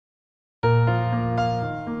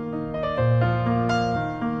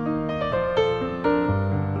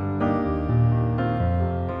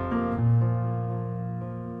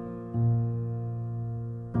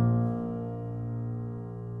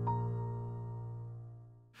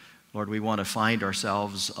Lord, we want to find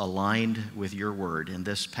ourselves aligned with your word. And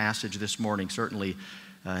this passage this morning certainly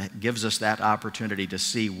gives us that opportunity to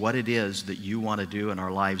see what it is that you want to do in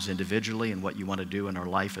our lives individually and what you want to do in our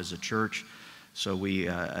life as a church. So we,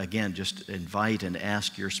 again, just invite and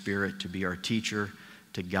ask your Spirit to be our teacher,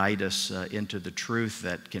 to guide us into the truth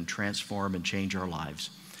that can transform and change our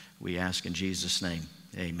lives. We ask in Jesus' name,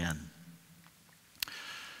 amen.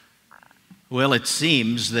 Well, it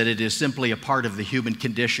seems that it is simply a part of the human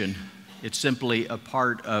condition. It's simply a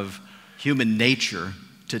part of human nature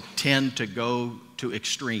to tend to go to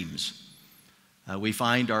extremes. We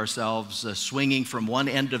find ourselves swinging from one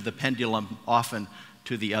end of the pendulum often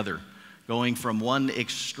to the other, going from one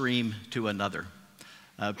extreme to another.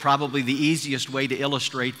 Probably the easiest way to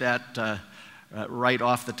illustrate that right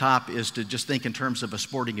off the top is to just think in terms of a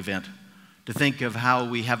sporting event, to think of how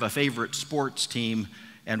we have a favorite sports team,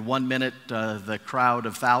 and 1 minute the crowd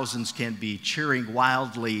of thousands can be cheering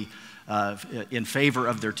wildly in favor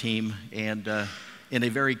of their team, and in a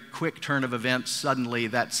very quick turn of events, suddenly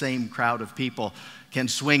that same crowd of people can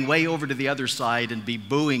swing way over to the other side and be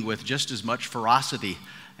booing with just as much ferocity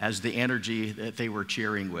as the energy that they were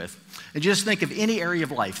cheering with. And just think of any area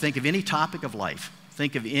of life, think of any topic of life,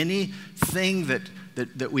 think of anything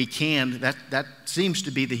that we can, that seems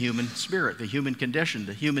to be the human spirit, the human condition,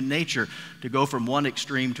 the human nature, to go from one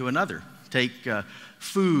extreme to another. Take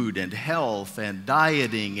food and health and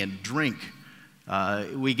dieting and drink.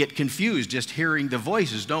 We get confused just hearing the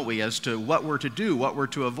voices, don't we, as to what we're to do, what we're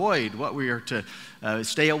to avoid, what we are to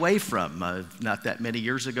stay away from. Not that many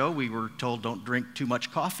years ago, we were told don't drink too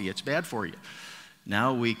much coffee, it's bad for you.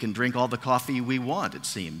 Now we can drink all the coffee we want, it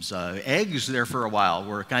seems. Eggs there for a while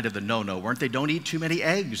were kind of the no-no, weren't they? Don't eat too many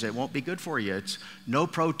eggs, it won't be good for you. It's no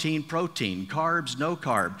protein, carbs, no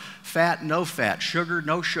carb, fat, no fat, sugar,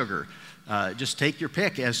 no sugar. Just take your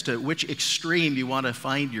pick as to which extreme you want to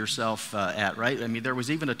find yourself at, right? I mean, there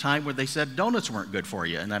was even a time where they said donuts weren't good for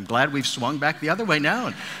you, and I'm glad we've swung back the other way now,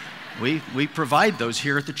 and we provide those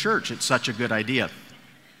here at the church. It's such a good idea.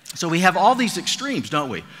 So we have all these extremes,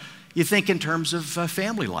 don't we? You think in terms of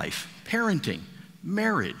family life, parenting,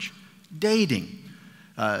 marriage, dating.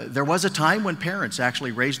 There was a time when parents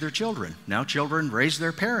actually raised their children. Now children raise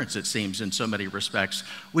their parents, it seems, in so many respects.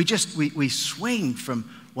 We swing from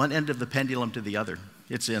one end of the pendulum to the other.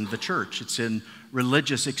 It's in the church. It's in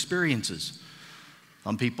religious experiences.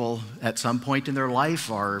 Some people at some point in their life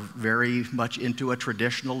are very much into a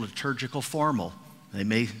traditional liturgical formal. They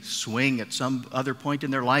may swing at some other point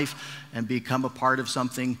in their life and become a part of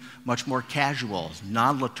something much more casual,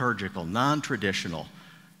 non-liturgical, non-traditional.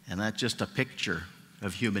 And that's just a picture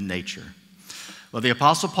of human nature. Well, the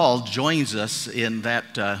Apostle Paul joins us in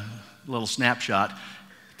that little snapshot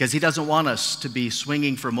because he doesn't want us to be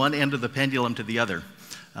swinging from one end of the pendulum to the other.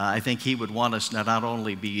 I think he would want us to not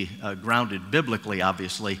only be grounded biblically,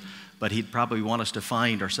 obviously, but he'd probably want us to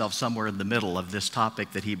find ourselves somewhere in the middle of this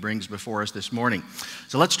topic that he brings before us this morning.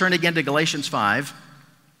 So let's turn again to Galatians 5.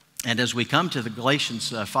 And as we come to the Galatians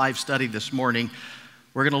 5 study this morning,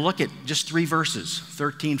 we're going to look at just 3 verses,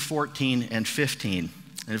 13, 14, and 15.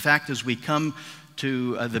 And in fact, as we come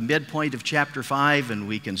to the midpoint of chapter 5, and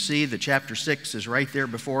we can see that chapter 6 is right there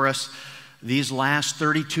before us, these last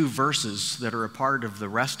 32 verses that are a part of the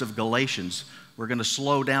rest of Galatians, we're going to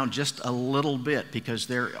slow down just a little bit because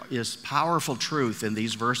there is powerful truth in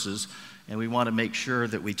these verses, and we want to make sure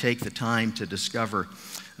that we take the time to discover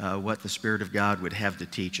what the Spirit of God would have to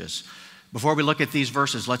teach us. Before we look at these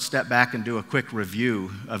verses, let's step back and do a quick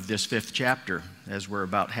review of this 5th chapter as we're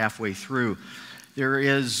about halfway through. There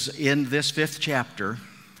is, in this 5th chapter,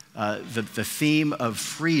 the theme of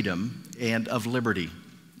freedom and of liberty.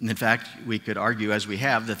 And in fact, we could argue, as we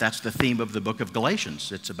have, that that's the theme of the book of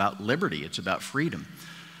Galatians. It's about liberty. It's about freedom.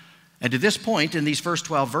 And to this point, in these first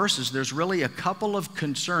 12 verses, there's really a couple of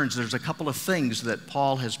concerns. There's a couple of things that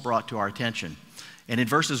Paul has brought to our attention. And in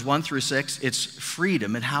verses 1 through 6, it's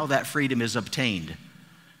freedom and how that freedom is obtained.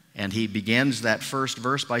 And he begins that first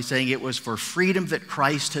verse by saying, "It was for freedom that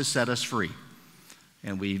Christ has set us free."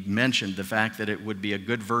 And we mentioned the fact that it would be a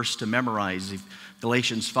good verse to memorize.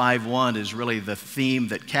 Galatians 5:1 is really the theme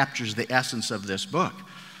that captures the essence of this book.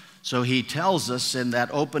 So he tells us in that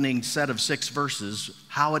opening set of 6 verses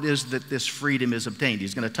how it is that this freedom is obtained.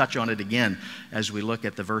 He's going to touch on it again as we look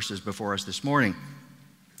at the verses before us this morning.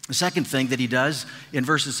 The second thing that he does in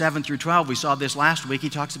verses 7 through 12, we saw this last week, he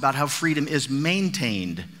talks about how freedom is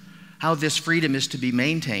maintained, how this freedom is to be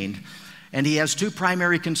maintained. And he has 2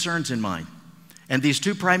 primary concerns in mind. And these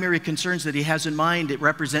two primary concerns that he has in mind, it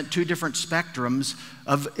represent two different spectrums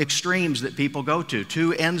of extremes that people go to,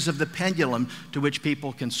 two ends of the pendulum to which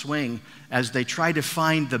people can swing as they try to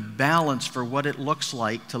find the balance for what it looks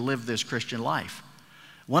like to live this Christian life.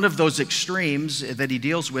 One of those extremes that he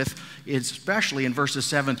deals with, especially in verses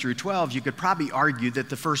 7 through 12, you could probably argue that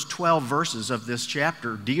the first 12 verses of this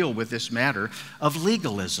chapter deal with this matter of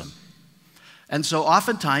legalism. And so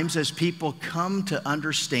oftentimes as people come to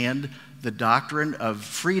understand the doctrine of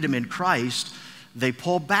freedom in Christ, they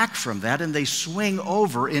pull back from that and they swing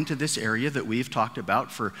over into this area that we've talked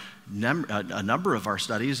about for a number of our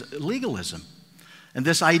studies, legalism. And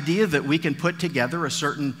this idea that we can put together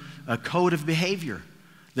a code of behavior,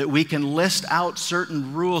 that we can list out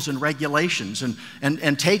certain rules and regulations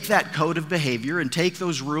and take that code of behavior and take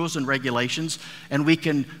those rules and regulations and we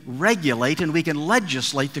can regulate and we can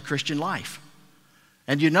legislate the Christian life.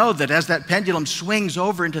 And you know that as that pendulum swings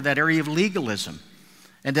over into that area of legalism,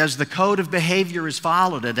 and as the code of behavior is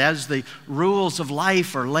followed, and as the rules of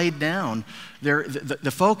life are laid down,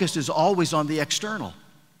 the focus is always on the external.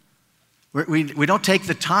 We don't take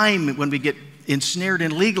the time when we get ensnared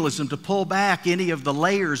in legalism to pull back any of the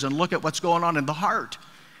layers and look at what's going on in the heart.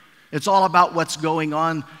 It's all about what's going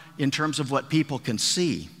on in terms of what people can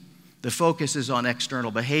see. The focus is on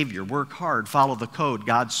external behavior. Work hard, follow the code,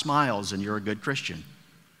 God smiles, and you're a good Christian.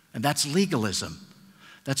 And that's legalism.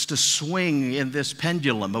 That's to swing in this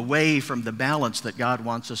pendulum away from the balance that God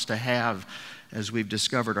wants us to have as we've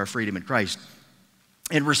discovered our freedom in Christ.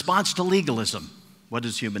 In response to legalism, what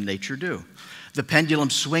does human nature do? The pendulum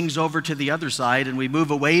swings over to the other side and we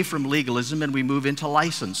move away from legalism and we move into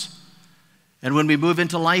license. And when we move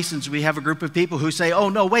into license, we have a group of people who say, oh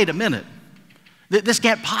no, wait a minute. This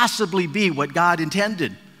can't possibly be what God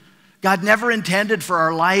intended. God never intended for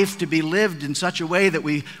our life to be lived in such a way that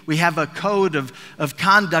we have a code of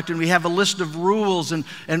conduct and we have a list of rules and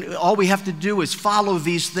all we have to do is follow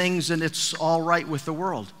these things and it's all right with the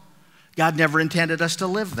world. God never intended us to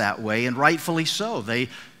live that way, and rightfully so. They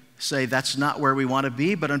say that's not where we want to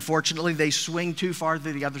be, but unfortunately they swing too far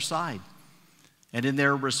to the other side. And in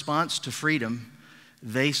their response to freedom,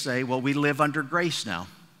 they say, well, we live under grace now.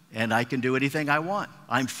 And I can do anything I want.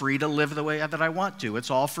 I'm free to live the way that I want to.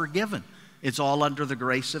 It's all forgiven. It's all under the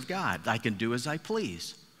grace of God. I can do as I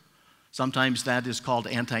please. Sometimes that is called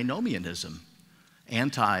antinomianism.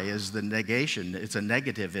 Anti is the negation. It's a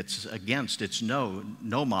negative. It's against. It's no.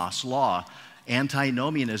 Nomos, law.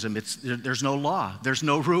 Antinomianism, there's no law. There's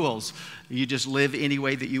no rules. You just live any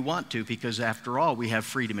way that you want to because, after all, we have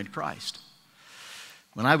freedom in Christ.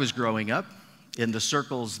 When I was growing up, in the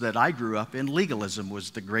circles that I grew up in, legalism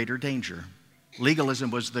was the greater danger. Legalism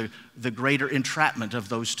was the greater entrapment of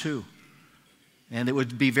those two. And it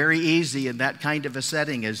would be very easy in that kind of a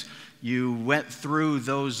setting as you went through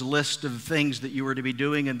those lists of things that you were to be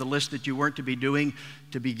doing and the list that you weren't to be doing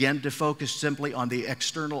to begin to focus simply on the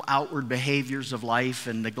external outward behaviors of life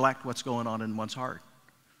and neglect what's going on in one's heart.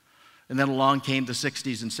 And then along came the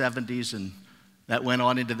 60s and 70s, and that went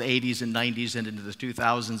on into the 80s and 90s and into the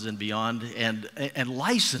 2000s and beyond, and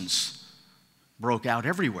license broke out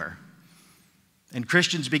everywhere. And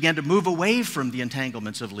Christians began to move away from the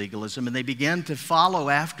entanglements of legalism, and they began to follow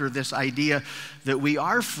after this idea that we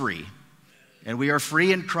are free, and we are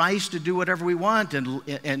free in Christ to do whatever we want,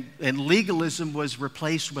 and legalism was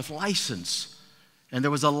replaced with license, and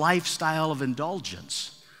there was a lifestyle of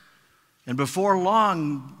indulgence. And before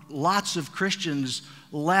long, lots of Christians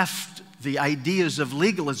left the ideas of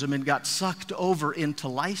legalism and got sucked over into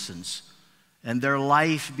license, and their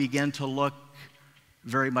life began to look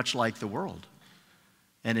very much like the world.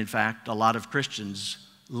 And in fact, a lot of Christians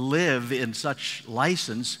live in such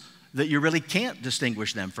license that you really can't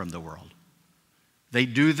distinguish them from the world. They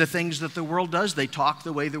do the things that the world does. They talk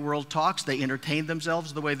the way the world talks. They entertain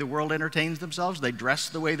themselves the way the world entertains themselves. They dress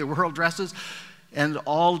the way the world dresses. And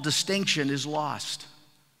all distinction is lost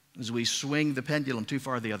as we swing the pendulum too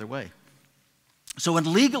far the other way. So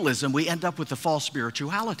in legalism, we end up with a false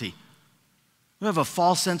spirituality. We have a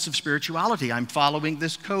false sense of spirituality. I'm following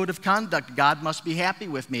this code of conduct. God must be happy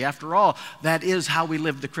with me. After all, that is how we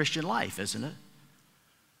live the Christian life, isn't it?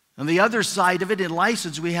 On the other side of it, in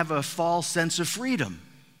license, we have a false sense of freedom.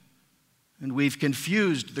 And we've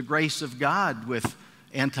confused the grace of God with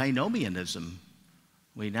antinomianism.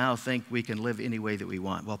 We now think we can live any way that we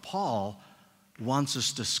want. Well, Paul wants us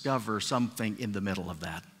to discover something in the middle of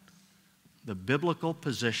that. The biblical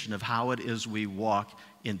position of how it is we walk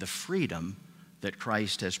in the freedom that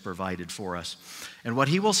Christ has provided for us. And what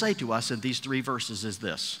he will say to us in these 3 verses is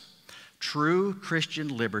this: true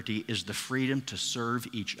Christian liberty is the freedom to serve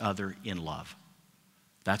each other in love.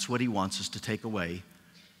 That's what he wants us to take away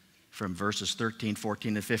from verses 13,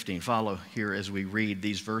 14, and 15. Follow here as we read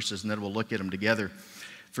these verses, and then we'll look at them together.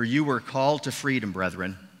 For you were called to freedom,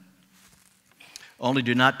 brethren. Only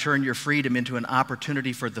do not turn your freedom into an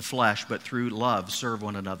opportunity for the flesh, but through love serve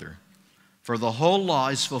one another. For the whole law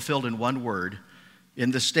is fulfilled in one word,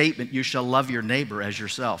 in the statement, you shall love your neighbor as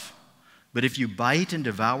yourself. But if you bite and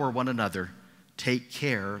devour one another, take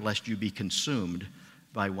care lest you be consumed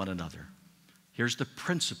by one another. Here's the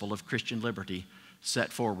principle of Christian liberty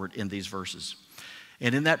set forward in these verses.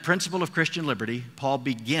 And in that principle of Christian liberty, Paul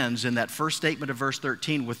begins in that first statement of verse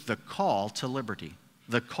 13 with the call to liberty.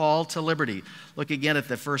 The call to liberty. Look again at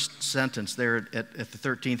the first sentence there at the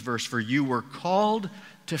 13th verse. For you were called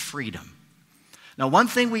to freedom. Now, one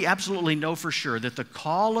thing we absolutely know for sure, that the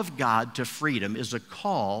call of God to freedom is a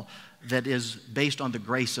call that is based on the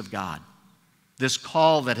grace of God. This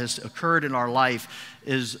call that has occurred in our life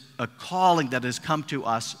is a calling that has come to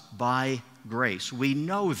us by grace. We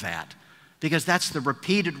know that because that's the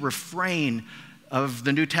repeated refrain of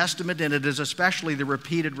the New Testament, and it is especially the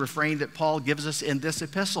repeated refrain that Paul gives us in this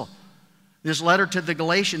epistle. This letter to the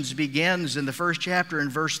Galatians begins in the first chapter in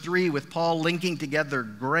verse 3 with Paul linking together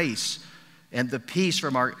grace and the peace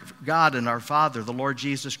from our God and our Father, the Lord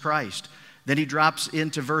Jesus Christ. Then he drops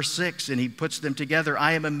into verse 6 and he puts them together.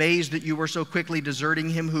 I am amazed that you were so quickly deserting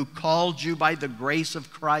him who called you by the grace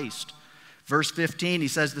of Christ. Verse 15, he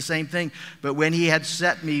says the same thing. But when he had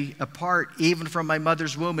set me apart, even from my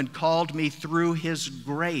mother's womb, and called me through his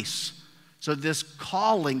grace. So this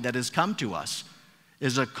calling that has come to us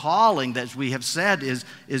is a calling that, as we have said,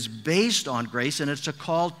 is based on grace, and it's a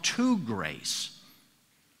call to grace.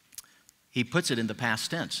 He puts it in the past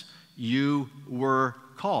tense. You were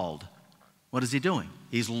called. What is he doing?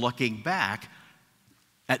 He's looking back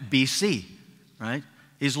at BC, right?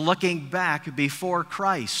 He's looking back before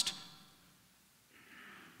Christ.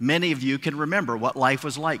 Many of you can remember what life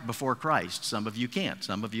was like before Christ. Some of you can't.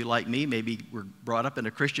 Some of you, like me, maybe were brought up in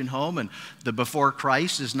a Christian home, and the before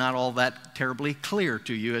Christ is not all that terribly clear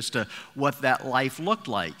to you as to what that life looked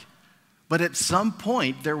like. But at some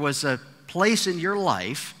point, there was a place in your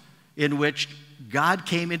life in which God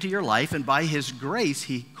came into your life, and by his grace,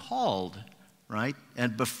 he called, right?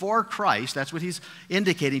 And before Christ, that's what he's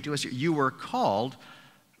indicating to us here. You were called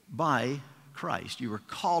by Christ. You were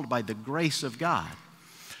called by the grace of God.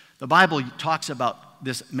 The Bible talks about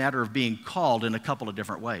this matter of being called in a couple of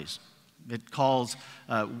different ways. It calls,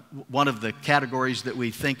 one of the categories that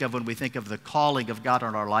we think of when we think of the calling of God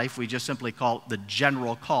on our life, we just simply call it the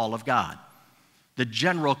general call of God. The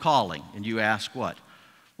general calling. And you ask what?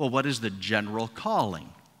 Well, what is the general calling?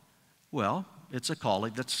 Well, it's a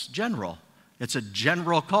calling that's general. It's a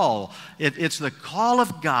general call. It's the call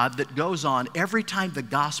of God that goes on every time the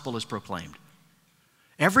gospel is proclaimed.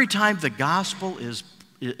 Every time the gospel is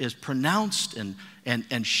pronounced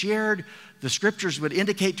and shared, the scriptures would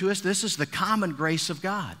indicate to us this is the common grace of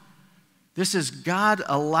God. This is God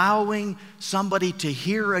allowing somebody to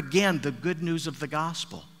hear again the good news of the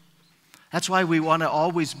gospel. That's why we want to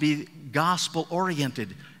always be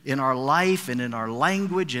gospel-oriented in our life and in our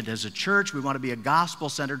language, and as a church, we want to be a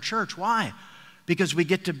gospel-centered church. Why? Because we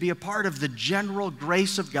get to be a part of the general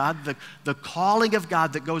grace of God, the calling of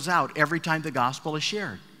God that goes out every time the gospel is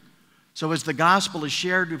shared. So as the gospel is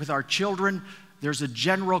shared with our children, there's a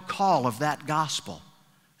general call of that gospel.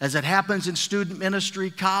 As it happens in student ministry,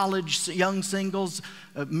 college, young singles,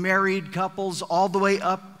 married couples, all the way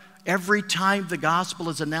up, every time the gospel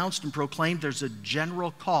is announced and proclaimed, there's a general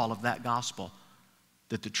call of that gospel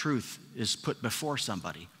that the truth is put before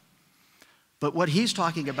somebody. But what he's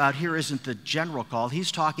talking about here isn't the general call.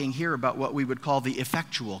 He's talking here about what we would call the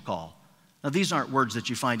effectual call. Now, these aren't words that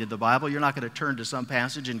you find in the Bible. You're not going to turn to some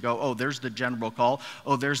passage and go, oh, there's the general call.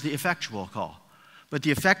 Oh, there's the effectual call. But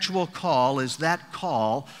the effectual call is that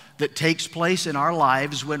call that takes place in our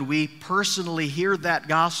lives when we personally hear that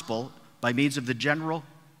gospel by means of the general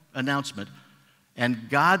announcement, and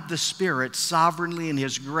God the Spirit sovereignly in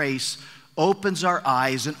his grace opens our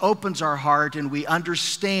eyes and opens our heart, and we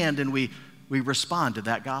understand and we respond to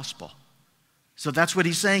that gospel. So that's what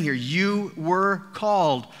he's saying here. You were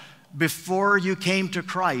called before you came to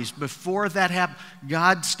Christ. Before that happened,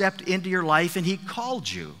 God stepped into your life and he called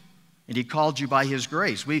you. And he called you by his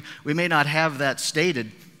grace. We may not have that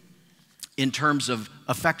stated in terms of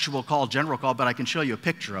effectual call, general call, but I can show you a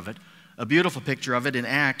picture of it, a beautiful picture of it in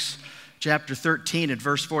Acts chapter 13 and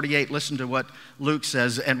verse 48. Listen to what Luke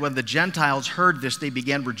says. And when the Gentiles heard this, they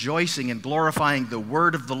began rejoicing and glorifying the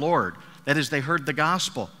word of the Lord. That is, they heard the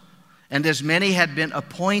gospel. And as many had been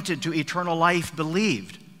appointed to eternal life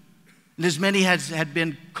believed. And as many had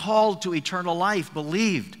been called to eternal life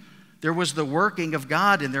believed. There was the working of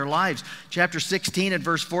God in their lives. Chapter 16 and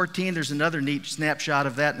verse 14, there's another neat snapshot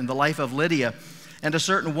of that in the life of Lydia. And a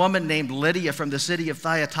certain woman named Lydia from the city of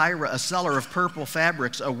Thyatira, a seller of purple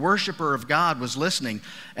fabrics, a worshiper of God, was listening.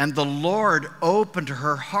 And the Lord opened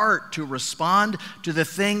her heart to respond to the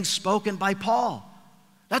things spoken by Paul.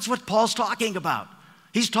 That's what Paul's talking about.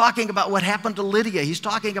 He's talking about what happened to Lydia. He's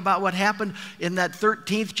talking about what happened in that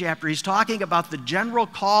 13th chapter. He's talking about the general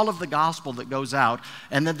call of the gospel that goes out.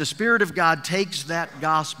 And then the Spirit of God takes that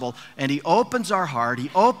gospel and He opens our heart,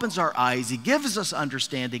 He opens our eyes, He gives us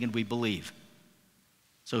understanding, and we believe.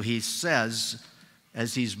 So He says,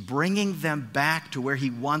 as He's bringing them back to where He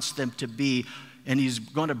wants them to be, and He's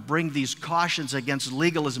going to bring these cautions against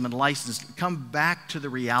legalism and license, come back to the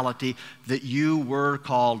reality that you were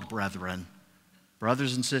called, brethren.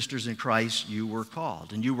 Brothers and sisters in Christ, you were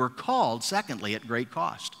called. And you were called, secondly, at great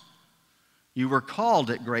cost. You were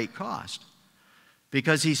called at great cost.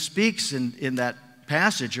 Because He speaks in that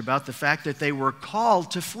passage about the fact that they were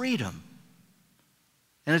called to freedom.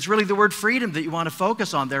 And it's really the word freedom that you want to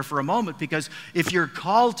focus on there for a moment, because if you're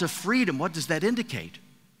called to freedom, what does that indicate?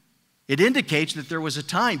 It indicates that there was a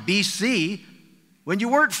time, BC, when you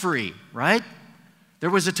weren't free, right?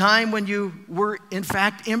 There was a time when you were, in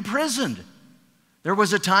fact, imprisoned. There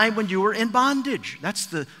was a time when you were in bondage. That's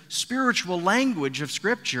the spiritual language of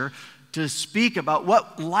Scripture to speak about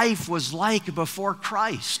what life was like before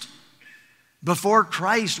Christ. Before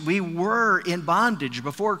Christ, we were in bondage.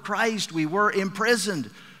 Before Christ, we were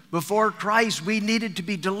imprisoned. Before Christ, we needed to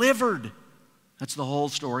be delivered. That's the whole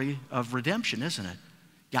story of redemption, isn't it?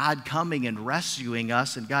 God coming and rescuing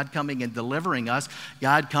us, and God coming and delivering us,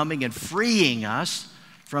 God coming and freeing us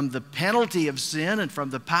from the penalty of sin and from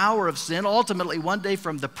the power of sin, ultimately one day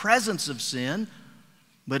from the presence of sin.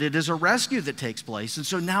 But it is a rescue that takes place, and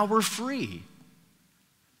so now we're free.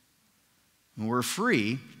 And we're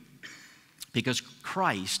free because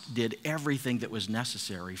Christ did everything that was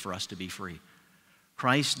necessary for us to be free.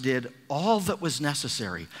 Christ did all that was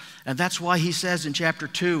necessary. And that's why He says in chapter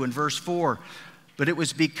 2 and verse 4, but it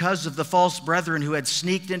was because of the false brethren who had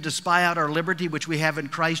sneaked in to spy out our liberty, which we have in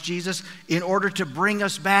Christ Jesus, in order to bring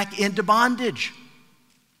us back into bondage.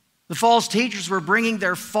 The false teachers were bringing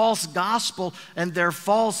their false gospel and their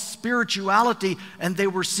false spirituality, and they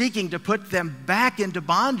were seeking to put them back into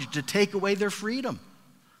bondage, to take away their freedom.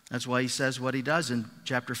 That's why He says what He does in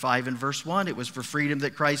chapter 5 and verse 1. It was for freedom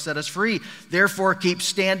that Christ set us free. Therefore, keep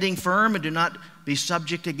standing firm and do not be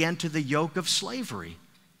subject again to the yoke of slavery.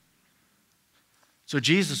 So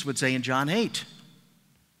Jesus would say in John 8,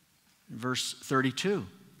 verse 32,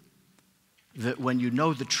 that when you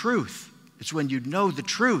know the truth, it's when you know the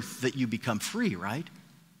truth that you become free, right?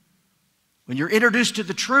 When you're introduced to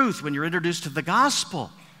the truth, when you're introduced to the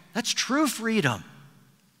gospel, that's true freedom.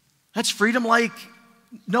 That's freedom like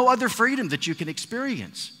no other freedom that you can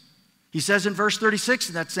experience. He says in verse 36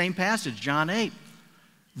 in that same passage, John 8,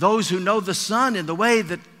 those who know the Son in the way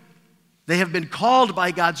that they have been called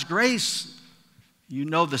by God's grace, you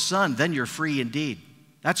know the Son, then you're free indeed.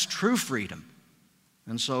 That's true freedom.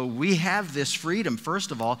 And so we have this freedom,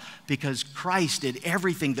 first of all, because Christ did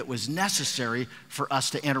everything that was necessary for us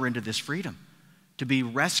to enter into this freedom, to be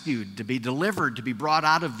rescued, to be delivered, to be brought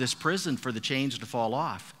out of this prison for the chains to fall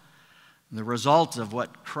off. And the result of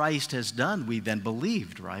what Christ has done, we then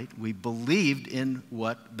believed, right? We believed in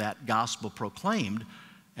what that gospel proclaimed.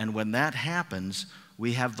 And when that happens,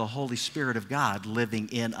 we have the Holy Spirit of God living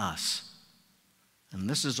in us. And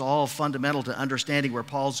this is all fundamental to understanding where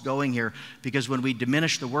Paul's going here, because when we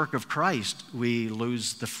diminish the work of Christ, we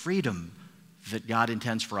lose the freedom that God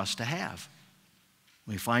intends for us to have.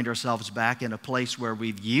 We find ourselves back in a place where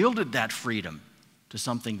we've yielded that freedom to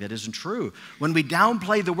something that isn't true. When we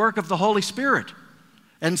downplay the work of the Holy Spirit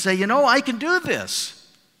and say, you know, I can do this.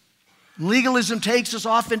 Legalism takes us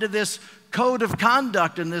off into this code of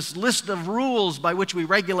conduct and this list of rules by which we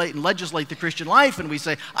regulate and legislate the Christian life, and we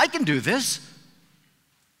say, I can do this.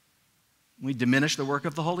 We diminish the work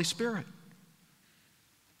of the Holy Spirit.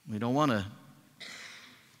 We don't want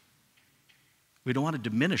to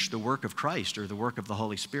diminish the work of Christ or the work of the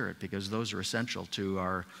Holy Spirit, because those are essential to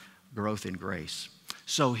our growth in grace.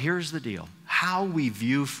 So here's the deal. How we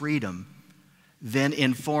view freedom then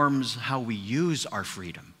informs how we use our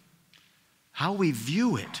freedom. How we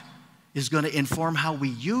view it is going to inform how we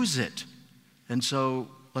use it. And so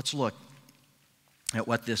let's look at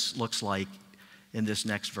what this looks like in this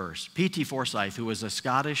next verse. P.T. Forsyth, who was a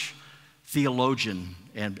Scottish theologian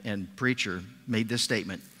and preacher, made this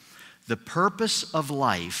statement: the purpose of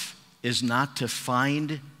life is not to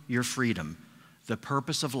find your freedom. The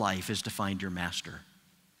purpose of life is to find your master.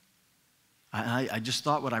 I just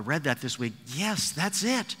thought when I read that this week, yes, that's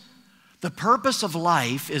it. The purpose of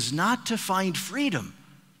life is not to find freedom.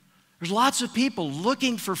 There's lots of people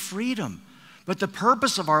looking for freedom, but the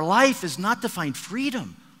purpose of our life is not to find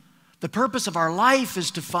freedom. The purpose of our life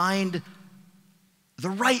is to find the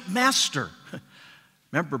right master.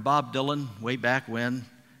 Remember Bob Dylan, way back when,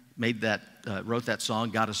 wrote that song,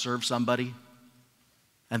 "Gotta Serve Somebody"?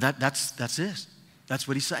 And that's it. That's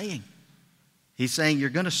what he's saying. He's saying you're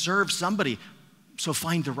going to serve somebody, so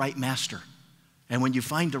find the right master. And when you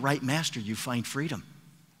find the right master, you find freedom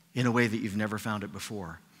in a way that you've never found it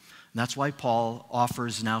before. And that's why Paul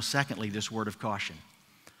offers now, secondly, this word of caution.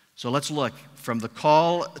 So let's look from the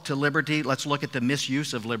call to liberty, let's look at the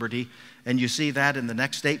misuse of liberty. And you see that in the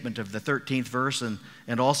next statement of the 13th verse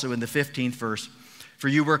and also in the 15th verse. For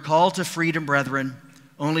you were called to freedom, brethren,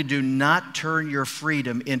 only do not turn your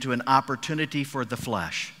freedom into an opportunity for the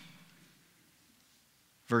flesh.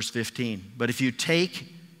 Verse 15, but if you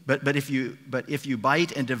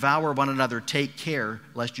bite and devour one another, take care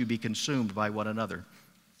lest you be consumed by one another.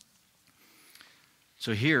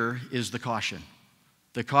 So here is the caution.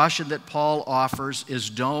 The caution that Paul offers is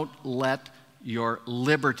don't let your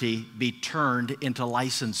liberty be turned into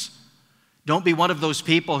license. Don't be one of those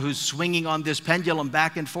people who's swinging on this pendulum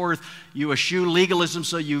back and forth. You eschew legalism,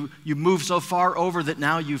 so you move so far over that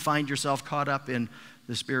now you find yourself caught up in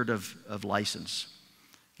the spirit of license.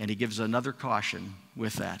 And he gives another caution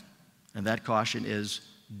with that. And that caution is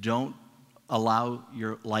don't allow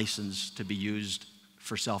your license to be used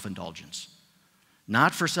for self-indulgence.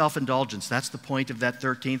 Not for self-indulgence. That's the point of that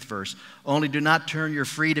 13th verse. Only do not turn your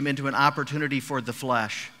freedom into an opportunity for the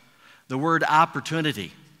flesh. The word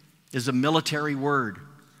opportunity is a military word,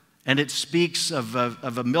 and it speaks of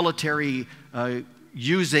a military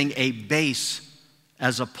using a base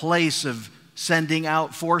as a place of sending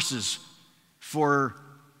out forces for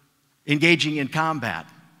engaging in combat.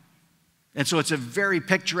 And so it's a very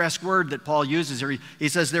picturesque word that Paul uses here. He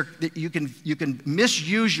says that you can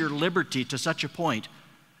misuse your liberty to such a point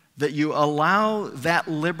that you allow that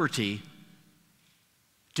liberty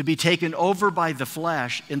to be taken over by the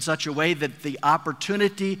flesh in such a way that the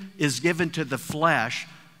opportunity is given to the flesh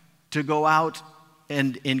to go out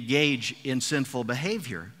and engage in sinful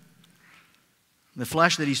behavior. The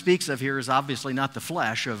flesh that he speaks of here is obviously not the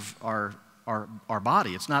flesh of our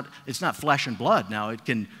body. It's not flesh and blood. Now it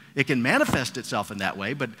can manifest itself in that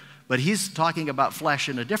way, but he's talking about flesh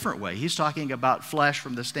in a different way. He's talking about flesh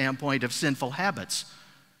from the standpoint of sinful habits.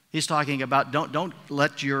 He's talking about don't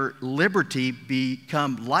let your liberty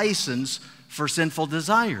become license for sinful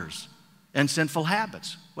desires and sinful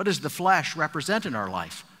habits. What does the flesh represent in our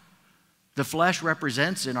life? The flesh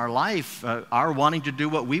represents in our life our wanting to do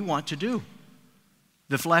what we want to do.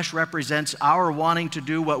 The flesh represents our wanting to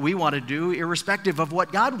do what we want to do irrespective of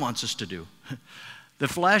what God wants us to do. The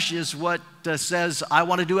flesh is what says, I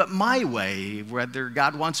want to do it my way, whether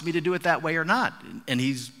God wants me to do it that way or not. And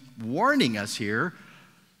he's warning us here,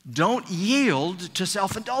 don't yield to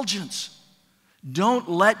self-indulgence. Don't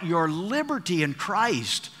let your liberty in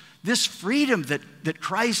Christ, this freedom that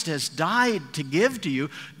Christ has died to give to you,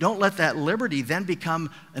 don't let that liberty then become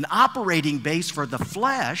an operating base for the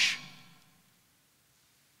flesh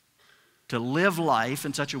to live life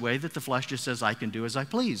in such a way that the flesh just says, I can do as I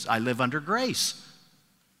please. I live under grace.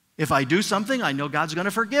 If I do something, I know God's going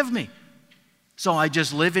to forgive me. So I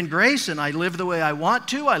just live in grace and I live the way I want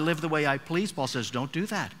to. I live the way I please. Paul says, don't do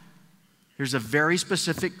that. Here's a very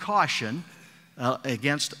specific caution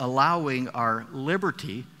against allowing our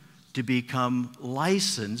liberty to become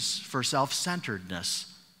license for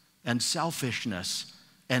self-centeredness and selfishness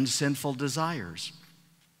and sinful desires.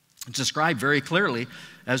 It's described very clearly,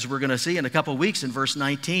 as we're going to see in a couple weeks in verse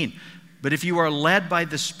 19. But if you are led by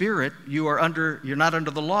the Spirit, you're not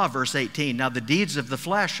under the law, verse 18. Now the deeds of the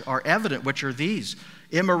flesh are evident, which are these: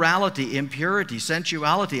 immorality, impurity,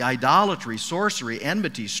 sensuality, idolatry, sorcery,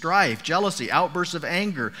 enmity, strife, jealousy, outbursts of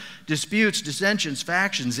anger, disputes, dissensions,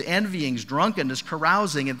 factions, envyings, drunkenness,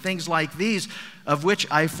 carousing, and things like these, of which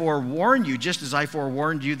I forewarn you, just as I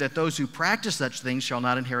forewarned you, that those who practice such things shall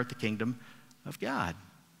not inherit the kingdom of God.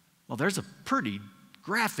 Well, there's a pretty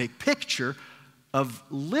graphic picture of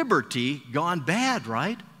liberty gone bad,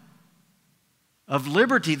 right? Of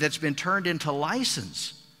liberty that's been turned into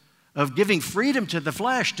license, of giving freedom to the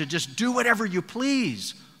flesh to just do whatever you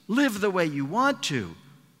please, live the way you want to.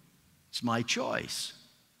 It's my choice.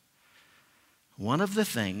 One of the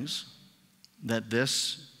things that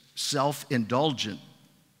this self-indulgent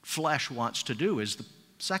flesh wants to do is the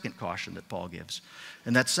second caution that Paul gives.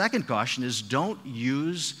 And that second caution is don't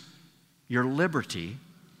use your liberty,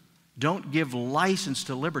 don't give license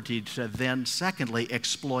to liberty to then, secondly,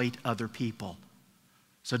 exploit other people.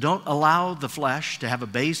 So don't allow the flesh to have a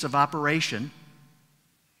base of operation,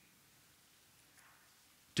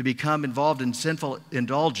 to become involved in sinful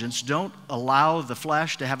indulgence. Don't allow the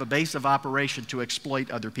flesh to have a base of operation to exploit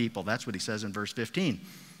other people. That's what he says in verse 15.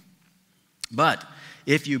 But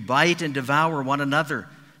if you bite and devour one another,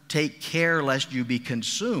 take care lest you be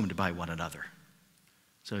consumed by one another.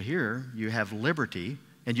 So here you have liberty,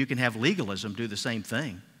 and you can have legalism do the same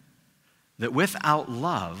thing. That without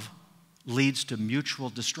love leads to mutual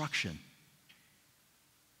destruction.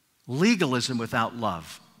 Legalism without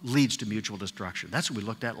love leads to mutual destruction. That's what we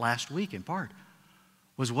looked at last week in part.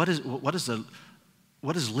 Was what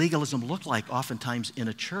does legalism look like oftentimes in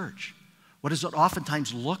a church? What does it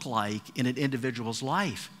oftentimes look like in an individual's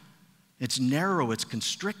life? It's narrow, it's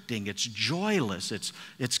constricting, it's joyless,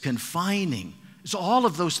 it's confining. It's all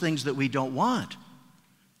of those things that we don't want.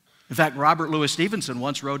 In fact, Robert Louis Stevenson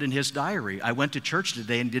once wrote in his diary, I went to church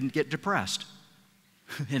today and didn't get depressed.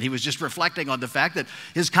 And he was just reflecting on the fact that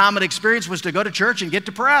his common experience was to go to church and get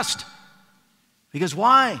depressed. Because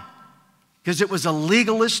why? Because it was a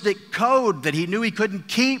legalistic code that he knew he couldn't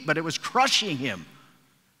keep, but it was crushing him.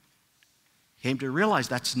 He came to realize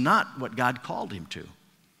that's not what God called him to.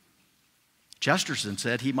 Chesterton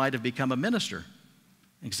said he might have become a minister,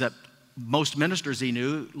 except most ministers he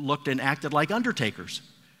knew looked and acted like undertakers.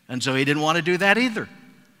 And so he didn't want to do that either.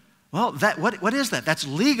 Well, what is that? That's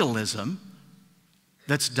legalism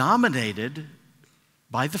that's dominated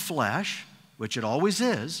by the flesh, which it always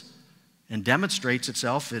is, and demonstrates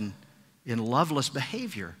itself in loveless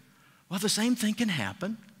behavior. Well, the same thing can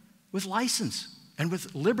happen with license and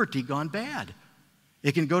with liberty gone bad.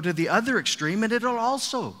 It can go to the other extreme, and it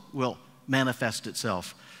also will manifest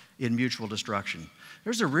itself in mutual destruction.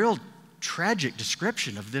 There's a real tragic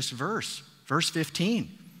description of this verse, verse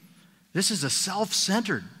 15. This is a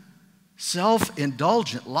self-centered,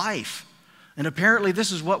 self-indulgent life. And apparently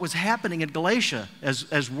this is what was happening in Galatia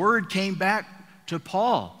as word came back to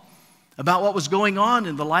Paul about what was going on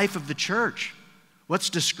in the life of the church. What's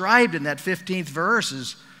described in that 15th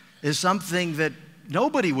verse is something that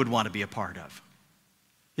nobody would want to be a part of.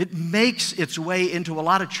 It makes its way into a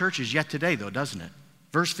lot of churches yet today, though, doesn't it?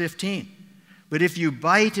 Verse 15. But if you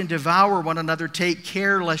bite and devour one another, take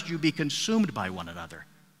care lest you be consumed by one another.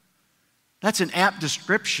 That's an apt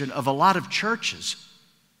description of a lot of churches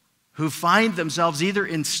who find themselves either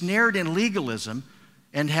ensnared in legalism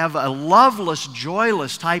and have a loveless,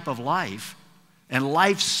 joyless type of life and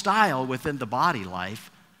lifestyle within the body life,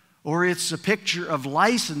 or it's a picture of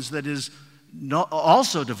license that is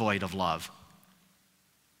also devoid of love.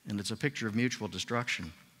 And it's a picture of mutual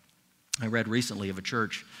destruction. I read recently of a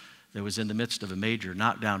church that was in the midst of a major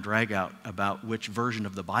knockdown, dragout about which version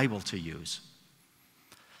of the Bible to use.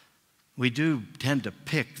 We do tend to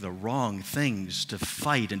pick the wrong things to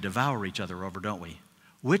fight and devour each other over, don't we?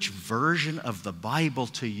 Which version of the Bible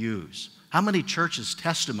to use? How many churches'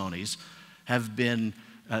 testimonies have been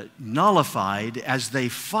nullified as they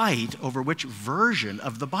fight over which version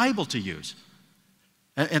of the Bible to use?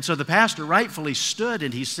 And so the pastor rightfully stood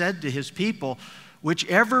and he said to his people,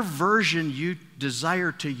 whichever version you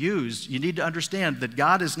desire to use, you need to understand that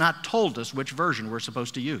God has not told us which version we're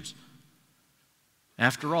supposed to use.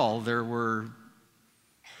 After all, there were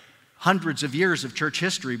hundreds of years of church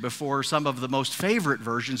history before some of the most favorite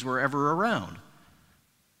versions were ever around.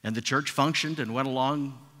 And the church functioned and went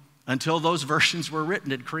along until those versions were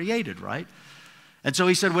written and created, right? And so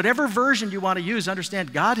he said, whatever version you want to use,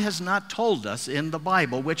 understand God has not told us in the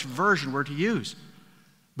Bible which version we're to use.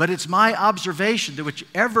 But it's my observation that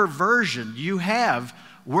whichever version you have,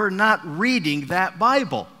 we're not reading that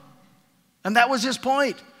Bible. And that was his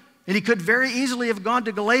point. And he could very easily have gone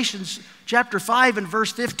to Galatians chapter 5 and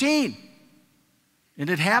verse 15. And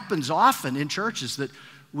it happens often in churches that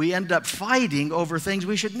we end up fighting over things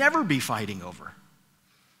we should never be fighting over.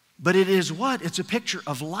 But it is what? It's a picture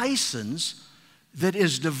of license that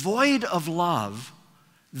is devoid of love,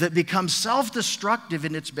 that becomes self-destructive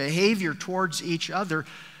in its behavior towards each other.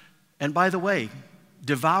 And by the way,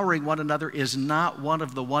 devouring one another is not one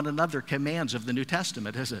of the one another commands of the New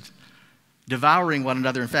Testament, is it? Devouring one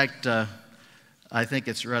another. In fact, I think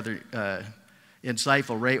it's rather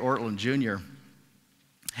insightful. Ray Ortlund Jr.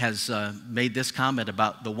 has made this comment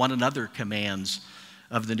about the one another commands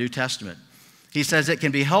of the New Testament. He says it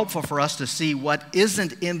can be helpful for us to see what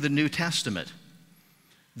isn't in the New Testament.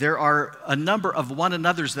 There are a number of one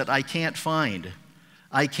another's that I can't find.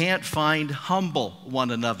 I can't find humble one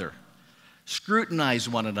another, scrutinize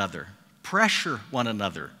one another, pressure one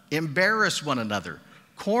another, embarrass one another,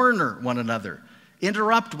 corner one another,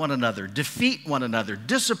 interrupt one another, defeat one another,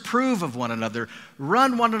 disapprove of one another,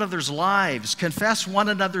 run one another's lives, confess one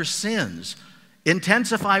another's sins,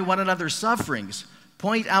 Intensify one another's sufferings.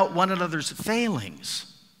 Point out one another's failings.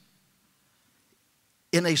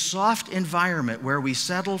 In a soft environment where we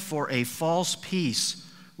settle for a false peace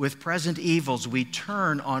with present evils, we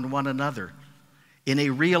turn on one another. In a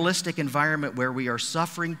realistic environment where we are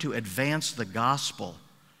suffering to advance the gospel,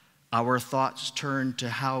 our thoughts turn to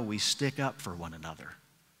how we stick up for one another.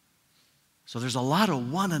 So there's a lot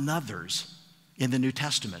of one another's in the New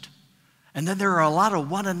Testament. And then there are a lot of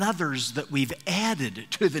one another's that we've added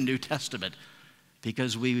to the New Testament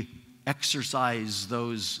because we exercise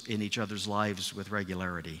those in each other's lives with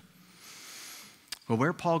regularity. Well,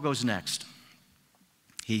 where Paul goes next,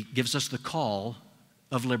 he gives us the call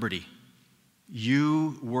of liberty.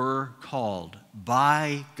 You were called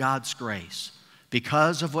by God's grace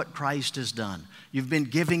because of what Christ has done. You've been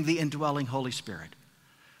giving the indwelling Holy Spirit.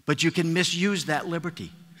 But you can misuse that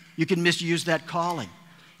liberty. You can misuse that calling.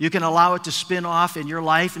 You can allow it to spin off in your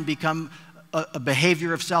life and become a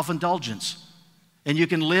behavior of self-indulgence. And you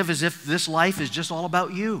can live as if this life is just all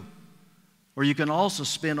about you. Or you can also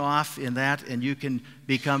spin off in that and you can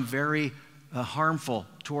become very harmful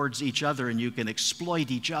towards each other and you can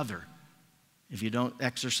exploit each other if you don't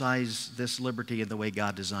exercise this liberty in the way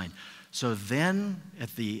God designed. So then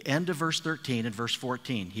at the end of verse 13 and verse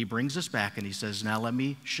 14, he brings us back and he says, now let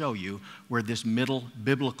me show you where this middle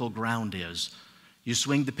biblical ground is. You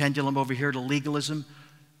swing the pendulum over here to legalism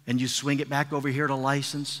and you swing it back over here to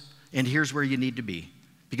license, and here's where you need to be.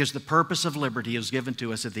 Because the purpose of liberty is given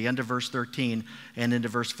to us at the end of verse 13 and into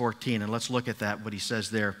verse 14. And let's look at that, what he says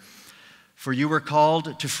there. For you were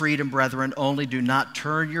called to freedom, brethren, only do not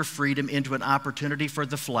turn your freedom into an opportunity for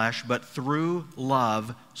the flesh, but through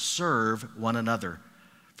love serve one another.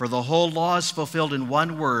 For the whole law is fulfilled in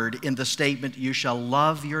one word, in the statement, you shall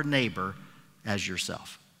love your neighbor as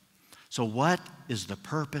yourself. So what is the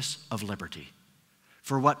purpose of liberty?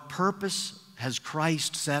 For what purpose has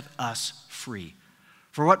Christ set us free?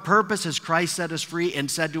 For what purpose has Christ set us free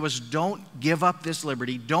and said to us, don't give up this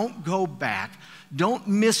liberty, don't go back, don't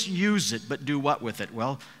misuse it, but do what with it?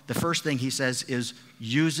 Well, the first thing he says is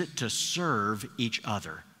use it to serve each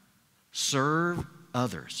other. Serve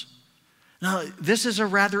others. Now, this is a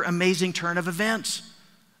rather amazing turn of events,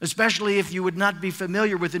 especially if you would not be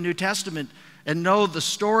familiar with the New Testament and know the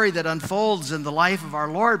story that unfolds in the life of our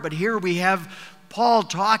Lord. But here we have Paul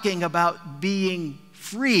talking about being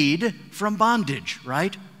freed from bondage,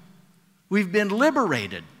 right? We've been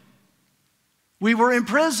liberated. We were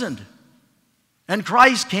imprisoned. And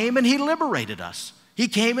Christ came and he liberated us. He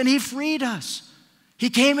came and he freed us. He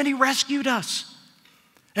came and he rescued us.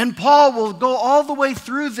 And Paul will go all the way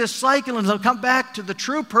through this cycle and he'll come back to the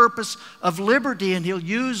true purpose of liberty and he'll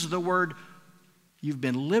use the word, you've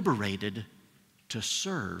been liberated to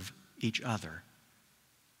serve each other.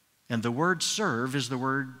 And the word serve is the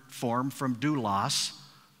word formed from doulos,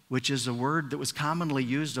 which is a word that was commonly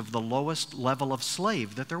used of the lowest level of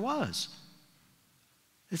slave that there was.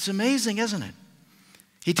 It's amazing, isn't it?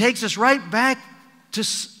 He takes us right back to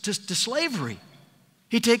slavery.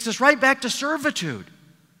 He takes us right back to servitude.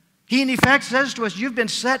 He, in effect, says to us, you've been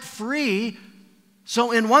set free,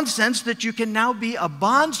 so in one sense that you can now be a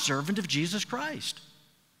bondservant of Jesus Christ.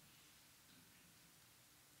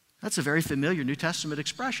 That's a very familiar New Testament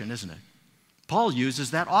expression, isn't it? Paul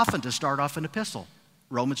uses that often to start off an epistle.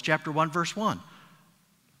 Romans chapter 1, verse 1.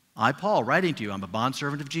 I, Paul, writing to you, I'm a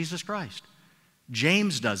bondservant of Jesus Christ.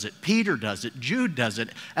 James does it. Peter does it. Jude does it.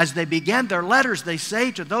 As they begin their letters, they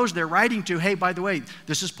say to those they're writing to, hey, by the way,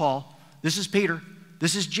 this is Paul. This is Peter.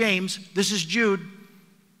 This is James. This is Jude.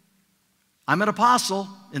 I'm an apostle,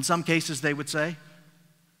 in some cases they would say.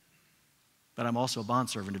 But I'm also a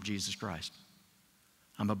bondservant of Jesus Christ.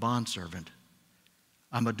 I'm a bondservant.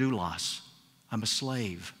 I'm a doulos. I'm a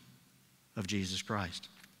slave of Jesus Christ.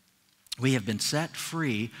 We have been set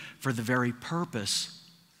free for the very purpose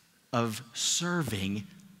of serving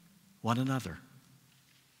one another.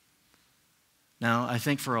 Now, I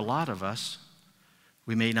think for a lot of us,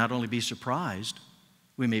 we may not only be surprised,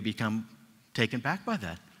 we may become taken back by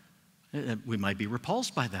that. We might be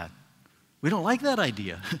repulsed by that. We don't like that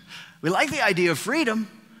idea. We like the idea of freedom.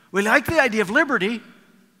 We like the idea of liberty.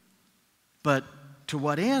 But to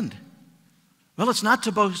what end? Well, it's not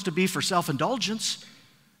supposed to be for self-indulgence.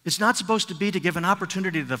 It's not supposed to be to give an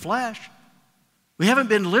opportunity to the flesh. We haven't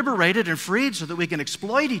been liberated and freed so that we can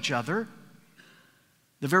exploit each other.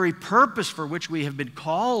 The very purpose for which we have been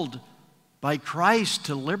called by Christ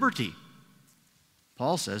to liberty,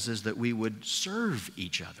 Paul says, is that we would serve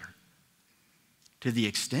each other. To the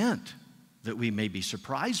extent that we may be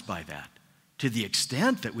surprised by that, to the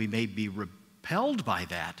extent that we may be repelled by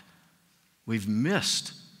that, we've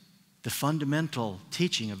missed the fundamental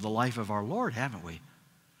teaching of the life of our Lord, haven't we?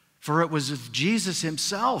 For it was of Jesus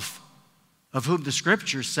himself, of whom the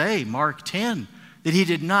scriptures say, Mark 10, that he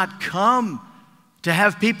did not come to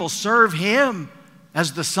have people serve him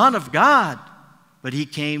as the Son of God, but he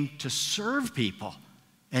came to serve people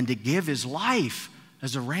and to give his life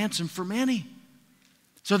as a ransom for many.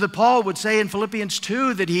 So that Paul would say in Philippians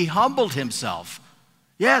 2 that he humbled himself.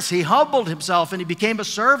 Yes, he humbled himself and he became a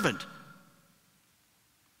servant.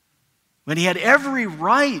 When he had every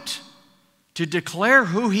right to declare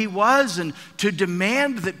who he was and to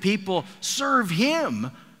demand that people serve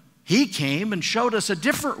him, he came and showed us a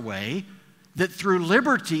different way, that through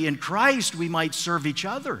liberty in Christ we might serve each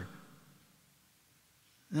other.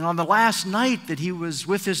 And on the last night that he was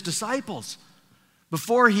with his disciples,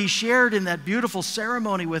 before he shared in that beautiful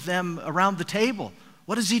ceremony with them around the table,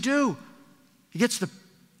 what does he do? He gets the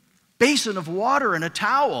basin of water and a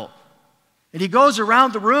towel, and he goes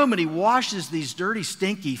around the room and he washes these dirty,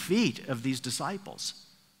 stinky feet of these disciples.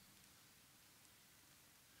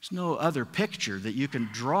 There's no other picture that you can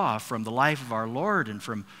draw from the life of our Lord and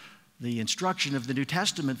from the instruction of the New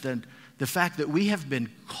Testament than the fact that we have been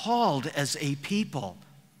called as a people.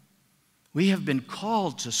 We have been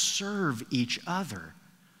called to serve each other.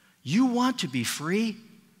 You want to be free?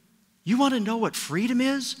 You want to know what freedom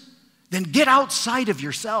is? Then get outside of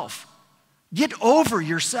yourself. Get over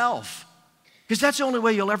yourself. Because that's the only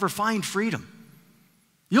way you'll ever find freedom.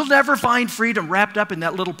 You'll never find freedom wrapped up in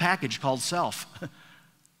that little package called self.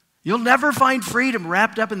 You'll never find freedom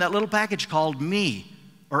wrapped up in that little package called me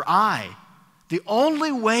or I. The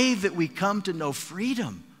only way that we come to know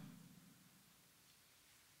freedom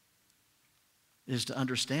is to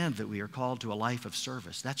understand that we are called to a life of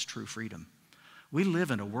service. That's true freedom. We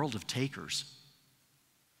live in a world of takers.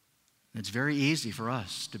 It's very easy for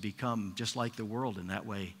us to become just like the world in that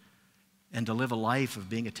way and to live a life of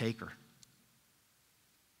being a taker.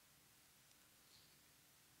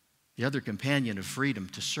 The other companion of freedom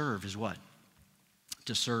to serve is what?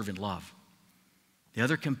 To serve in love. The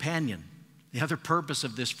other companion, the other purpose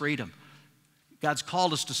of this freedom. God's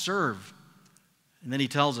called us to serve. And then he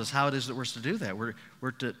tells us how it is that we're to do that. We're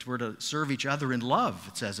to serve each other in love,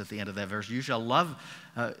 it says at the end of that verse. You shall love,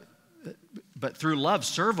 but through love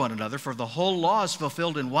serve one another, for the whole law is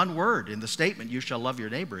fulfilled in one word, in the statement, you shall love your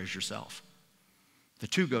neighbor as yourself. The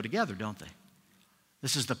two go together, don't they?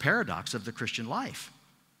 This is the paradox of the Christian life.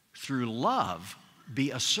 Through love,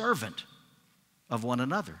 be a servant of one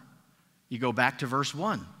another. You go back to verse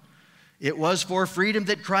 1. It was for freedom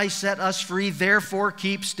that Christ set us free. Therefore,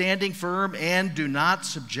 keep standing firm and do not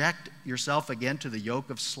subject yourself again to the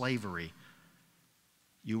yoke of slavery.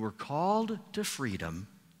 You were called to freedom.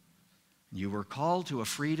 You were called to a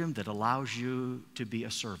freedom that allows you to be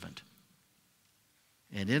a servant.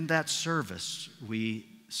 And in that service, we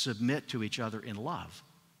submit to each other in love.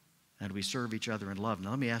 And we serve each other in love.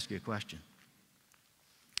 Now, let me ask you a question.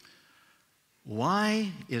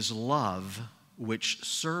 Why is love which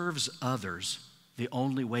serves others the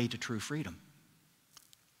only way to true freedom?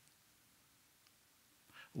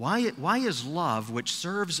 Why is love which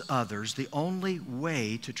serves others the only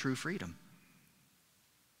way to true freedom?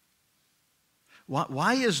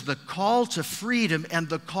 Why is the call to freedom and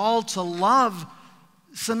the call to love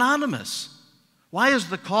synonymous? Why is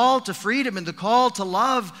the call to freedom and the call to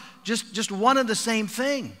love just one and the same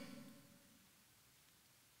thing?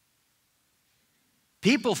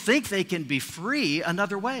 People think they can be free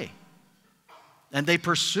another way. And they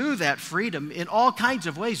pursue that freedom in all kinds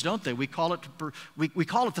of ways, don't they? We call it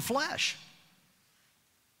the flesh.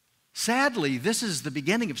 Sadly, this is the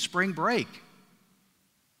beginning of spring break.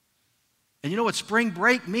 And you know what spring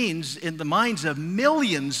break means in the minds of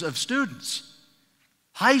millions of students,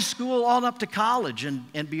 high school on up to college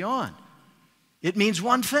and beyond? It means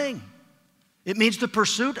one thing. It means the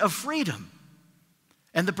pursuit of freedom.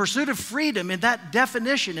 And the pursuit of freedom in that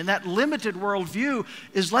definition, in that limited worldview,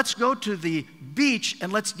 is let's go to the beach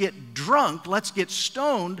and let's get drunk, let's get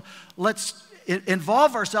stoned, let's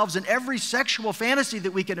involve ourselves in every sexual fantasy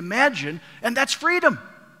that we can imagine, and that's freedom.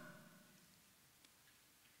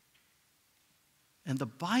 And the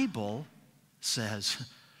Bible says,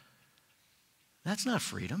 that's not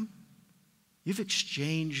freedom. You've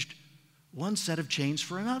exchanged one set of chains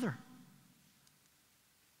for another.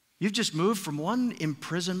 You've just moved from one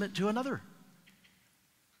imprisonment to another.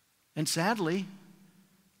 And sadly,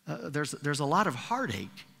 there's a lot of heartache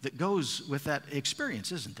that goes with that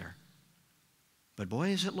experience, isn't there? But boy,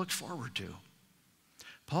 is it looked forward to.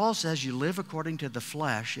 Paul says you live according to the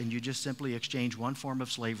flesh and you just simply exchange one form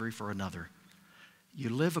of slavery for another. You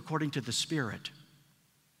live according to the Spirit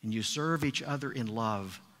and you serve each other in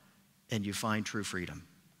love and you find true freedom.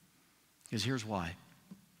 Because here's why.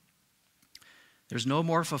 There's no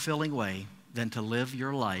more fulfilling way than to live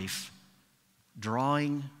your life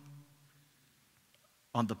drawing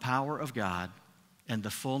on the power of God and the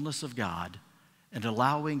fullness of God and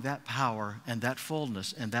allowing that power and that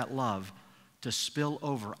fullness and that love to spill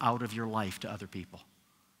over out of your life to other people.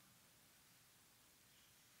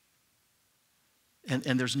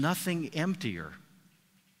 And there's nothing emptier.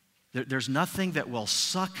 There's nothing that will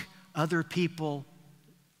suck other people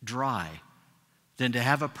dry than to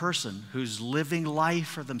have a person who's living life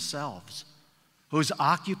for themselves, who's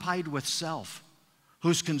occupied with self,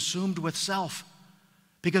 who's consumed with self.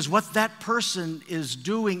 Because what that person is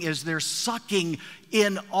doing is they're sucking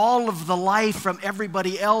in all of the life from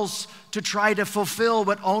everybody else to try to fulfill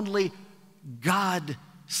what only God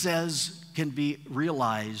says can be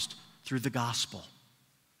realized through the gospel.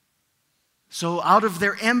 So out of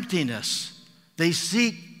their emptiness, they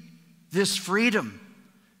seek this freedom.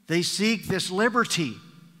 They seek this liberty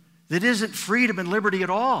that isn't freedom and liberty at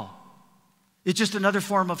all. It's just another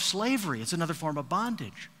form of slavery. It's another form of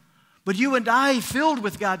bondage. But you and I, filled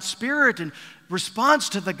with God's Spirit in response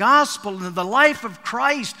to the gospel and the life of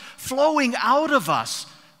Christ flowing out of us,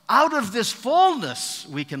 out of this fullness,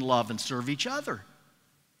 we can love and serve each other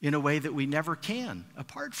in a way that we never can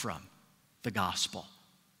apart from the gospel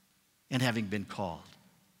and having been called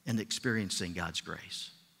and experiencing God's grace.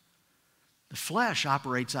 The flesh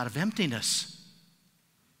operates out of emptiness,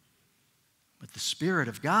 but the Spirit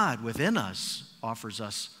of God within us offers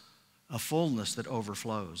us a fullness that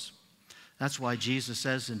overflows. That's why Jesus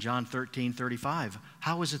says in John 13:35,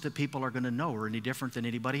 how is it that people are going to know we're any different than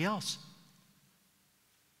anybody else?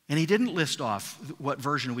 And he didn't list off what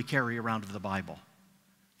version we carry around of the Bible.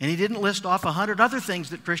 And he didn't list off 100 other things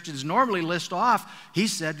that Christians normally list off. He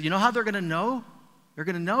said, you know how they're going to know? They're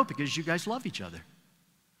going to know because you guys love each other.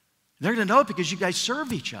 They're going to know because you guys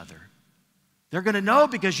serve each other. They're going to know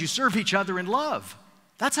because you serve each other in love.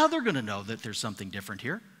 That's how they're going to know that there's something different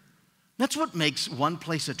here. That's what makes one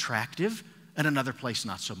place attractive and another place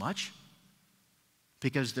not so much.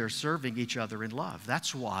 Because they're serving each other in love.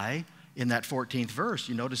 That's why in that 14th verse,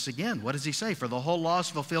 you notice again, what does he say? For the whole law is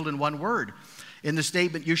fulfilled in one word. In the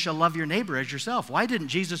statement, you shall love your neighbor as yourself. Why didn't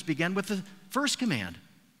Jesus begin with the first command?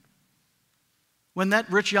 When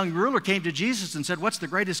that rich young ruler came to Jesus and said, what's the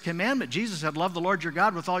greatest commandment? Jesus said, love the Lord your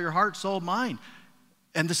God with all your heart, soul, mind.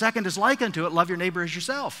 And the second is like unto it, love your neighbor as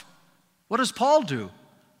yourself. What does Paul do?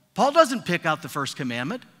 Paul doesn't pick out the first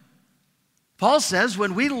commandment. Paul says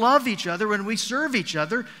when we love each other, when we serve each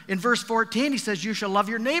other, in verse 14 he says, you shall love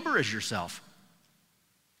your neighbor as yourself.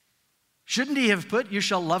 Shouldn't he have put, you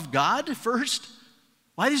shall love God first?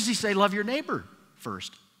 Why does he say love your neighbor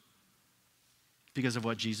first? Because of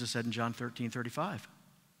what Jesus said in John 13:35.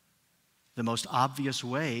 The most obvious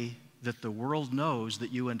way that the world knows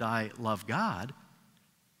that you and I love God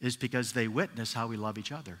is because they witness how we love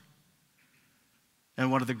each other.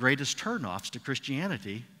 And one of the greatest turnoffs to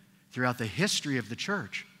Christianity throughout the history of the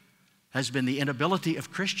church has been the inability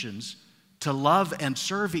of Christians to love and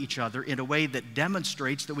serve each other in a way that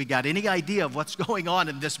demonstrates that we got any idea of what's going on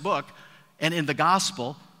in this book and in the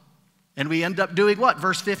gospel. And we end up doing what?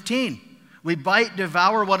 Verse 15. We bite,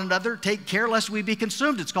 devour one another, take care lest we be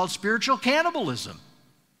consumed. It's called spiritual cannibalism.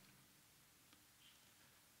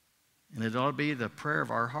 And it ought to be the prayer of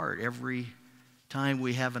our heart every time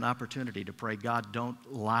we have an opportunity to pray, God, don't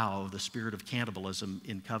allow the spirit of cannibalism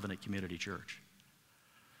in Covenant Community Church.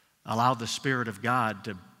 Allow the Spirit of God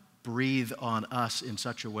to breathe on us in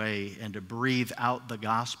such a way and to breathe out the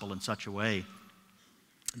gospel in such a way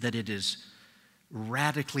that it is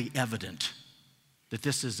radically evident that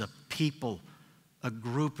this is a people, a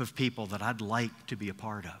group of people that I'd like to be a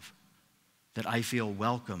part of, that I feel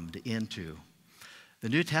welcomed into. The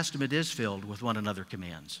New Testament is filled with one another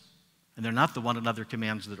commands. And they're not the one another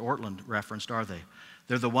commands that Ortland referenced, are they?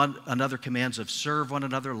 They're the one another commands of serve one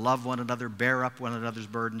another, love one another, bear up one another's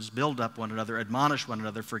burdens, build up one another, admonish one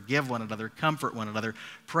another, forgive one another, comfort one another,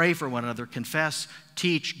 pray for one another, confess,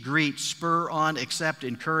 teach, greet, spur on, accept,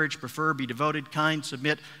 encourage, prefer, be devoted, kind,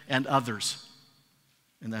 submit, and others.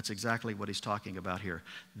 And that's exactly what he's talking about here.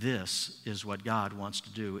 This is what God wants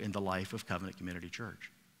to do in the life of Covenant Community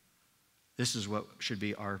Church. This is what should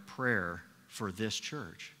be our prayer for this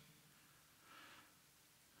church.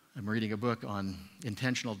 I'm reading a book on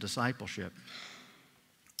intentional discipleship.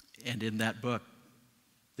 And in that book,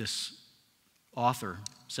 this author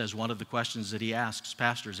says one of the questions that he asks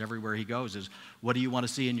pastors everywhere he goes is, what do you want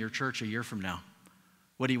to see in your church a year from now?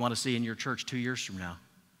 What do you want to see in your church 2 years from now?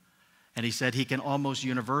 And he said he can almost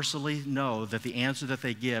universally know that the answer that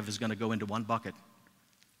they give is going to go into one bucket.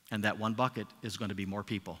 And that one bucket is going to be more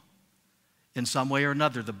people. In some way or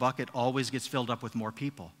another, the bucket always gets filled up with more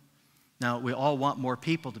people. Now, we all want more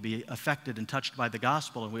people to be affected and touched by the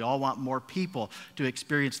gospel, and we all want more people to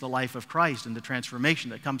experience the life of Christ and the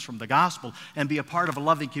transformation that comes from the gospel and be a part of a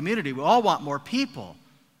loving community. We all want more people.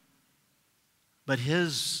 But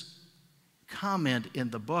his comment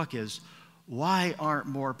in the book is, why aren't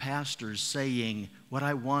more pastors saying, what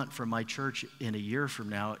I want from my church in a year from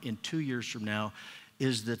now, in 2 years from now,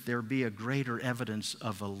 is that there be a greater evidence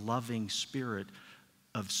of a loving spirit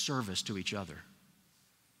of service to each other?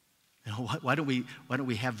 You know, why don't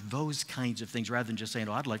we have those kinds of things rather than just saying,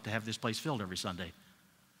 oh, I'd like to have this place filled every Sunday?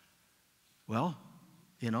 Well,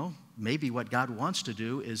 you know, maybe what God wants to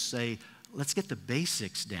do is say, let's get the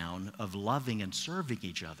basics down of loving and serving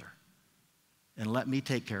each other, and let me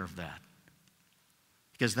take care of that.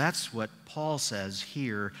 Because that's what Paul says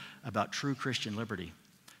here about true Christian liberty.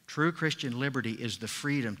 True Christian liberty is the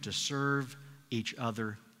freedom to serve each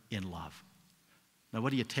other in love. Now, what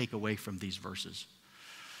do you take away from these verses?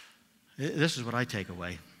 This is what I take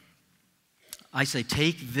away. I say,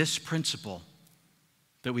 take this principle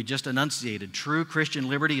that we just enunciated. True Christian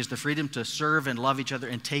liberty is the freedom to serve and love each other,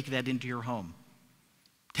 and take that into your home.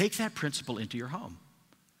 Take that principle into your home.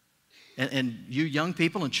 And you young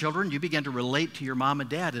people and children, you begin to relate to your mom and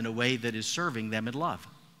dad in a way that is serving them in love.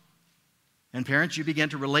 And parents, you begin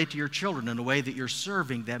to relate to your children in a way that you're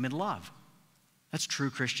serving them in love. That's true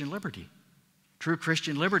Christian liberty. True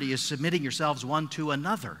Christian liberty is submitting yourselves one to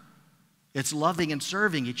another. It's loving and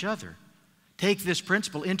serving each other. Take this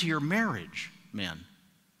principle into your marriage, men.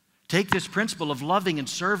 Take this principle of loving and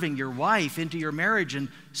serving your wife into your marriage and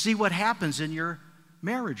see what happens in your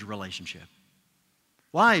marriage relationship.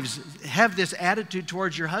 Wives, have this attitude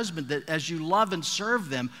towards your husband that as you love and serve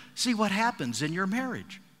them, see what happens in your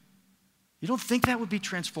marriage. You don't think that would be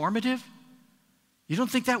transformative? You don't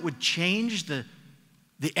think that would change the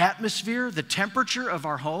atmosphere, the temperature of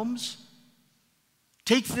our homes?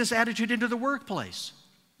 Take this attitude into the workplace.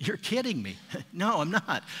 You're kidding me. No, I'm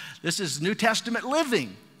not. This is New Testament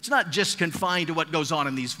living. It's not just confined to what goes on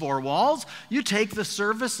in these four walls. You take the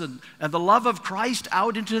service and the love of Christ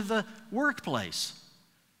out into the workplace.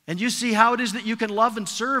 And you see how it is that you can love and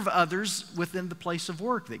serve others within the place of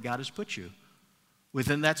work that God has put you,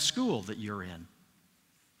 within that school that you're in,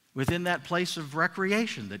 within that place of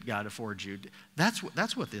recreation that God affords you. That's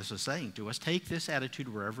what this is saying to us. Take this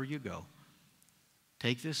attitude wherever you go.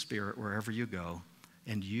 Take this spirit wherever you go,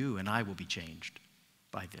 and you and I will be changed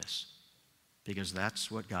by this, because that's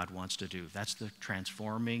what God wants to do. That's the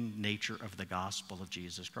transforming nature of the gospel of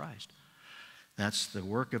Jesus Christ. That's the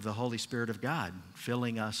work of the Holy Spirit of God,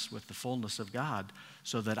 filling us with the fullness of God,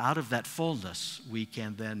 so that out of that fullness we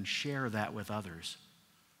can then share that with others.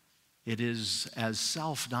 It is as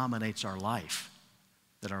self dominates our life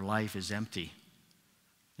that our life is empty.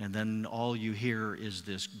 And then all you hear is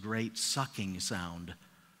this great sucking sound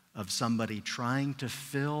of somebody trying to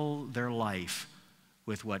fill their life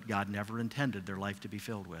with what God never intended their life to be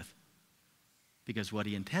filled with. Because what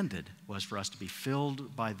he intended was for us to be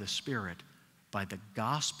filled by the Spirit, by the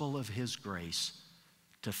gospel of his grace,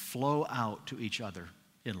 to flow out to each other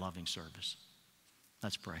in loving service.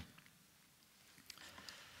 Let's pray.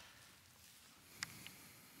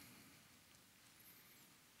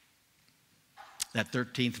 That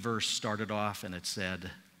 13th verse started off and it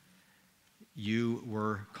said, you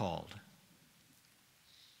were called.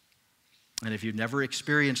 And if you've never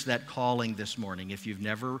experienced that calling this morning, if you've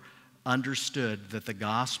never understood that the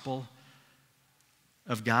gospel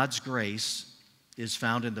of God's grace is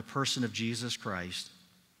found in the person of Jesus Christ,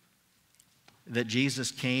 that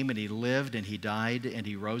Jesus came and he lived and he died and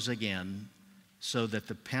he rose again so that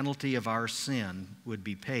the penalty of our sin would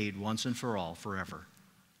be paid once and for all, forever.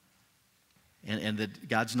 And that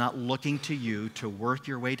God's not looking to you to work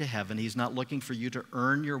your way to heaven. He's not looking for you to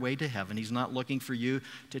earn your way to heaven. He's not looking for you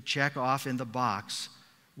to check off in the box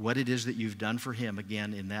what it is that you've done for him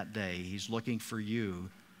again in that day. He's looking for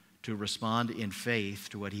you to respond in faith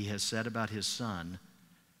to what he has said about his Son,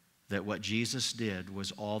 that what Jesus did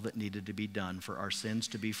was all that needed to be done for our sins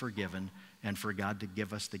to be forgiven and for God to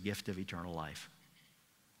give us the gift of eternal life.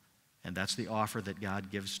 And that's the offer that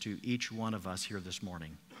God gives to each one of us here this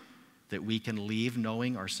morning, that we can leave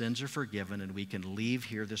knowing our sins are forgiven, and we can leave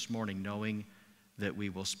here this morning knowing that we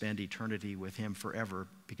will spend eternity with him forever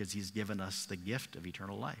because he's given us the gift of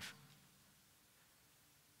eternal life.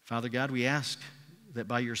 Father God, we ask that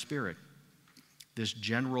by your Spirit, this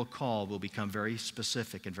general call will become very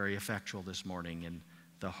specific and very effectual this morning in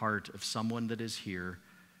the heart of someone that is here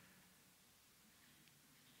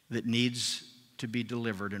that needs to be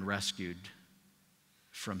delivered and rescued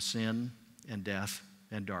from sin and death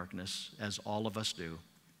and darkness, as all of us do.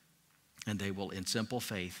 and they will, in simple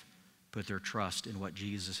faith, put their trust in what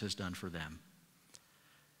Jesus has done for them.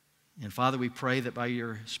 And Father, we pray that by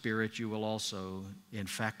your Spirit you will also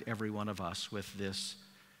infect every one of us with this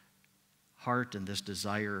heart and this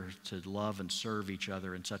desire to love and serve each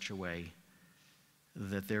other in such a way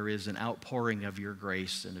that there is an outpouring of your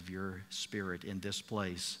grace and of your Spirit in this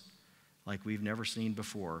place like we've never seen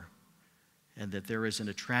before, and that there is an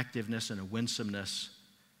attractiveness and a winsomeness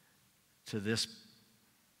to this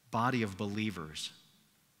body of believers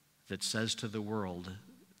that says to the world,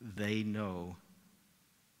 they know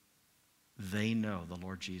the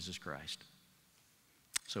Lord Jesus Christ.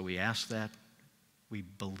 So we ask that. We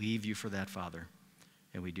believe you for that, Father,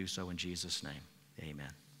 and we do so in Jesus' name.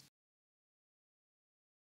 Amen.